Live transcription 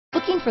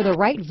Looking for the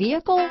right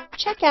vehicle?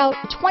 Check out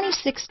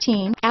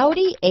 2016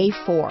 Audi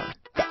A4.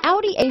 The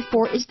Audi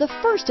A4 is the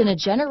first in a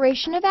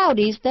generation of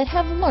Audis that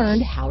have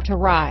learned how to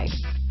ride.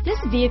 This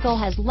vehicle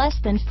has less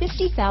than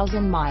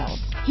 50,000 miles.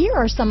 Here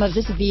are some of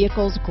this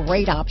vehicle's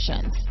great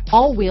options: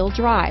 all-wheel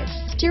drive,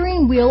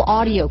 steering wheel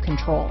audio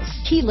controls,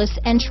 keyless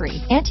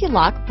entry,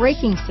 anti-lock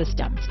braking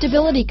system,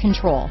 stability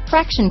control,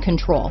 traction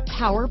control,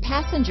 power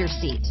passenger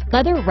seat,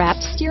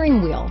 leather-wrapped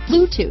steering wheel,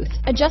 Bluetooth,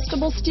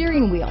 adjustable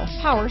steering wheel,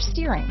 power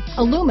steering,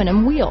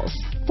 aluminum wheels,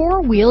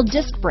 four-wheel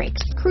disc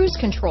brakes, cruise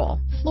control,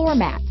 floor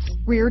mats,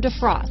 rear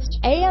defrost,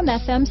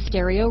 AM/FM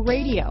stereo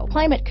radio,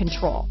 climate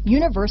control,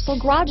 universal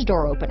garage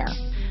door opener.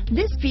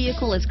 This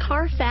vehicle is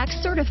Carfax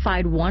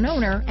certified one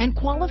owner and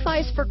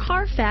qualifies for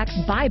Carfax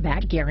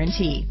buyback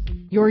guarantee.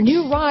 Your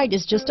new ride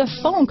is just a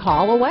phone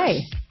call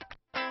away.